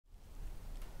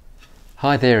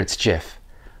Hi there, it's Jeff.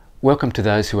 Welcome to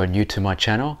those who are new to my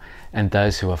channel and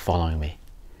those who are following me.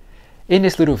 In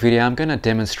this little video I'm going to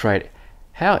demonstrate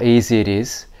how easy it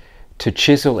is to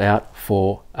chisel out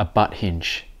for a butt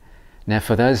hinge. Now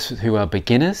for those who are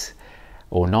beginners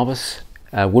or novice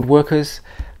woodworkers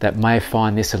that may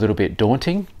find this a little bit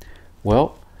daunting,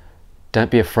 well,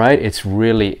 don't be afraid, it's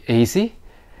really easy,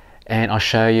 and I'll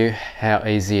show you how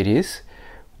easy it is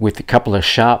with a couple of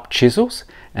sharp chisels,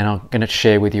 and I'm going to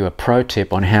share with you a pro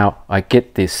tip on how I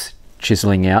get this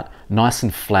chiseling out nice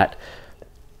and flat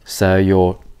so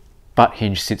your butt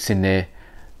hinge sits in there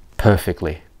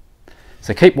perfectly.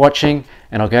 So keep watching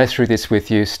and I'll go through this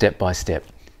with you step by step.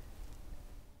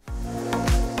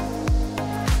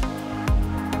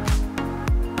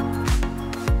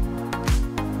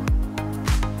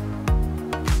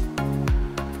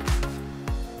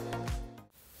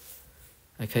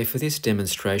 Okay, for this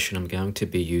demonstration I'm going to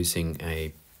be using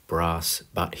a brass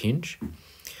butt hinge,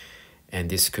 and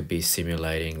this could be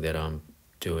simulating that I'm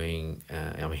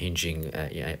hinging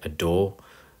a door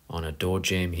on a door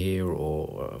jamb here,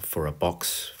 or for a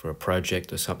box, for a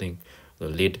project or something, the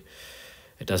lid.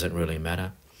 It doesn't really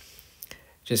matter.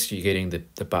 Just you're getting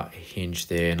the butt hinge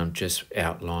there, and I'm just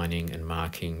outlining and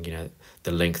marking,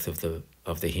 the length of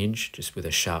the hinge just with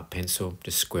a sharp pencil,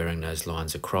 just squaring those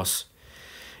lines across.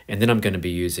 And then I'm going to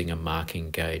be using a marking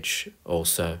gauge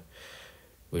also,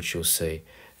 which you'll see,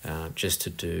 just to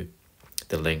do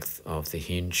the length of the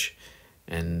hinge.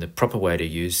 And the proper way to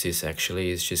use this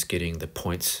actually is just getting the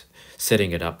points,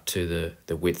 setting it up to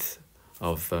the width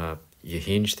of your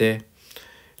hinge there,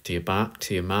 to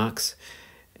your marks,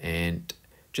 and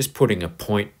just putting a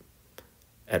point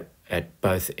at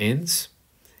both ends.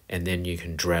 And then you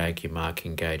can drag your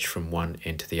marking gauge from one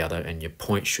end to the other, and your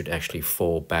point should actually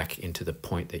fall back into the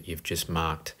point that you've just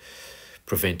marked,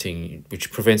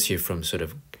 which prevents you from sort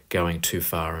of going too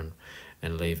far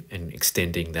and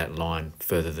extending that line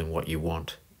further than what you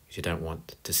want. You don't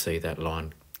want to see that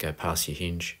line go past your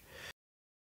hinge.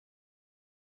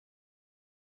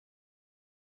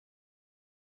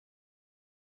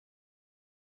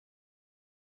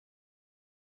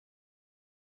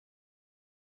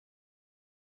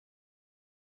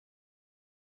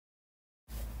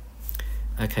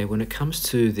 Okay, when it comes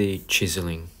to the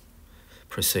chiseling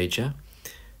procedure,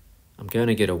 I'm going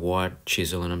to get a wide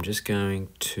chisel and I'm just going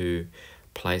to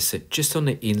place it just on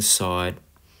the inside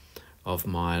of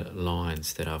my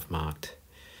lines that I've marked,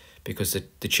 because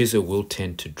the chisel will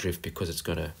tend to drift because it's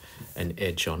got an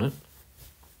edge on it.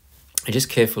 And just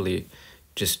carefully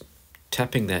just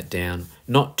tapping that down,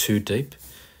 not too deep,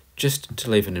 just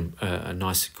to leave a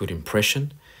nice good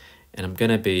impression. And I'm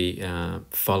going to be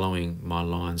following my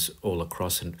lines all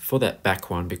across. And for that back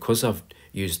one, because I've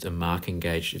used a marking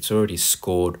gauge, it's already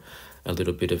scored a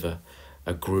little bit of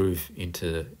a groove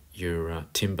into your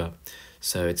timber.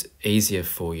 So it's easier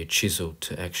for your chisel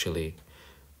to actually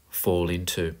fall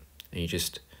into. And you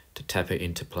just to tap it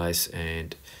into place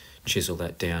and chisel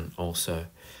that down also.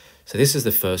 So this is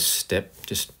the first step,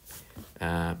 just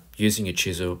using your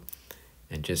chisel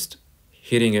and just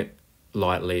hitting it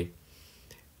lightly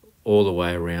all the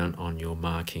way around on your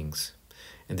markings.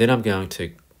 And then I'm going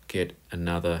to get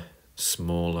another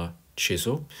smaller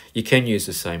chisel. You can use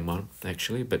the same one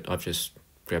actually, but I've just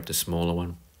grabbed a smaller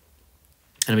one.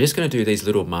 And I'm just going to do these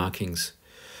little markings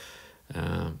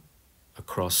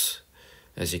across,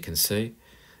 as you can see.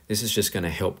 This is just going to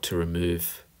help to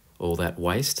remove all that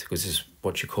waste, because this is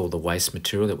what you call the waste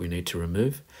material that we need to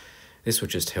remove. This will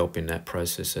just help in that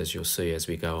process, as you'll see as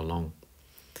we go along.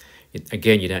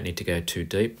 Again, you don't need to go too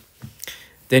deep.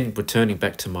 Then returning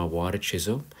back to my wider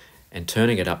chisel and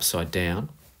turning it upside down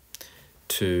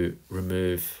to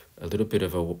remove a little bit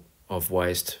of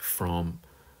waste from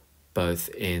both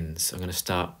ends. I'm going to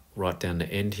start right down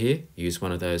the end here, use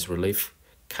one of those relief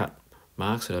cut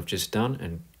marks that I've just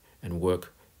done, and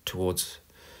work towards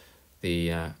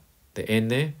the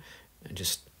end there, and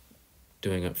just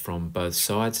doing it from both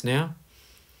sides now.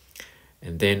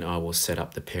 And then I will set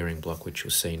up the pairing block, which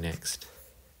you'll see next.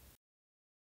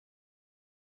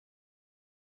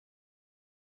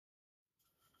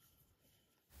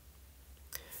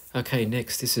 Okay,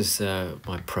 next, this is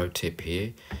my pro tip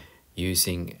here,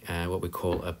 using what we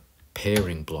call a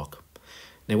pairing block.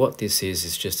 Now what this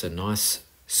is just a nice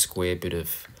square bit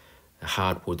of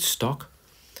hardwood stock.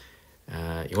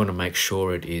 You want to make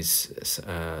sure it is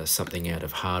something out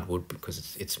of hardwood,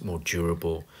 because it's more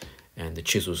durable and the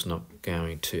chisel's not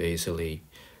going to easily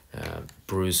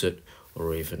bruise it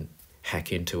or even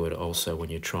hack into it also when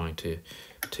you're trying to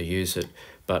use it.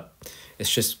 But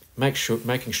it's just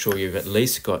making sure you've at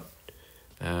least got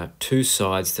two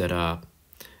sides that are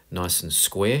nice and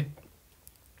square,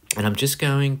 And I'm just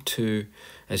going to,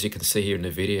 as you can see here in the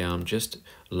video, I'm just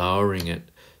lowering it.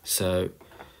 So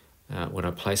when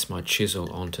I place my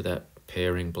chisel onto that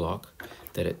pairing block,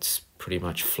 that it's pretty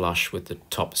much flush with the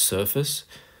top surface.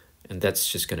 And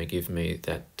that's just going to give me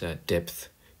that depth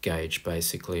gauge,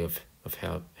 basically, of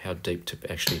how deep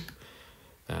to actually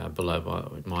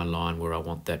below my line where I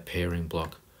want that pairing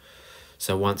block.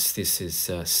 So once this is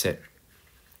set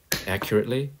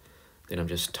accurately, then I'm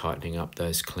just tightening up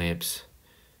those clamps,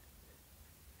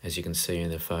 as you can see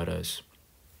in the photos.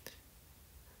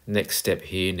 Next step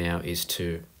here now is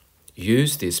to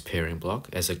use this pairing block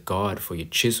as a guide for your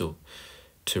chisel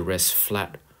to rest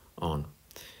flat on.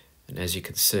 And as you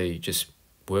can see, just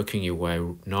working your way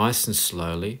nice and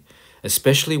slowly,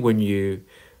 especially when you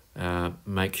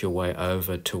make your way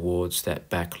over towards that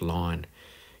back line.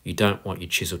 You don't want your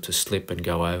chisel to slip and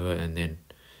go over and then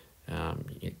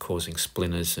causing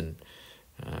splinters and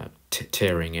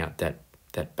tearing out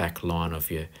that back line of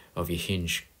your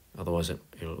hinge. Otherwise it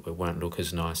won't look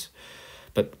as nice.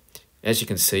 But as you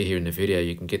can see here in the video,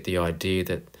 you can get the idea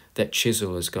that that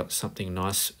chisel has got something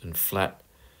nice and flat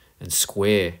and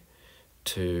square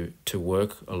to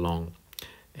work along.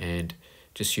 And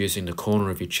just using the corner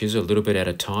of your chisel a little bit at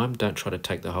a time. Don't try to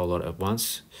take the whole lot at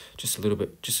once. Just a little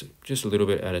bit, just a little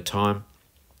bit at a time.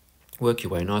 Work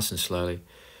your way nice and slowly,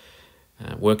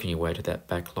 working your way to that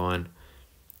back line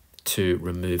to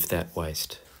remove that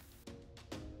waste.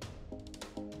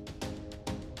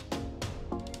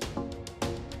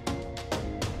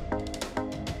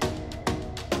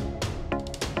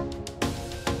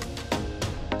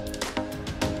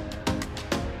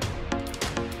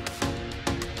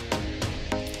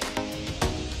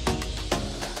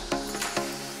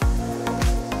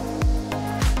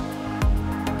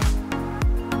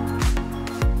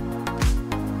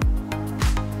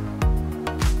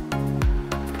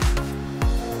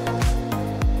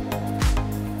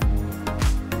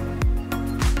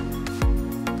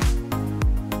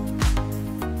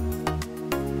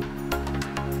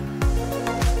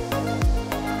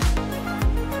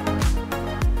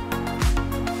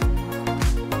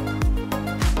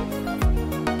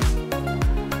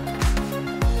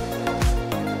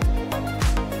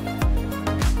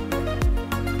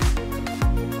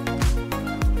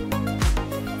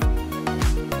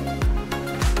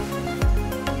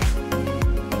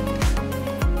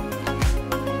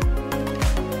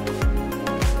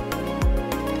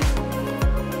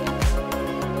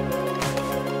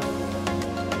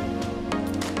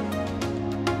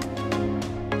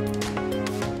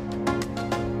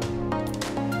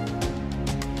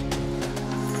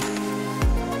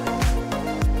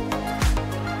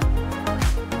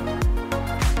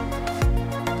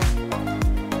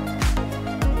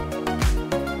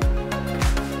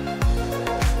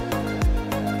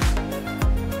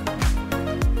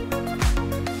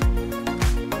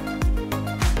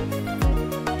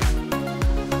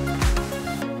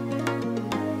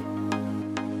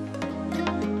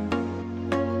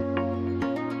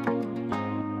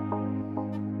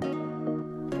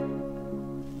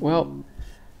 Well,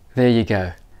 there you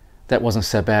go. That wasn't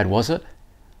so bad, was it?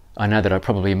 I know that I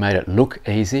probably made it look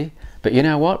easy, but you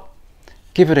know what?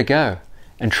 Give it a go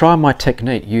and try my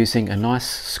technique using a nice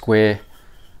square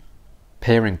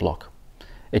pairing block.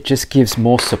 It just gives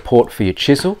more support for your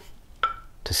chisel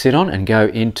to sit on and go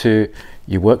into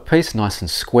your workpiece nice and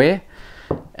square,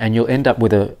 and you'll end up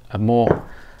with a more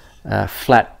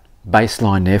flat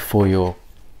baseline there for your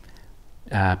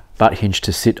butt hinge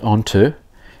to sit onto,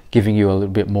 giving you a little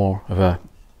bit more of a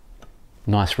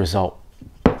nice result.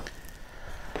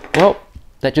 Well,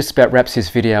 that just about wraps this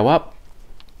video up.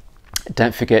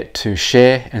 Don't forget to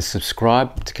share and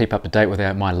subscribe to keep up to date with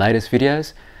my latest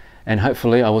videos, and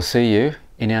hopefully I will see you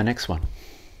in our next one.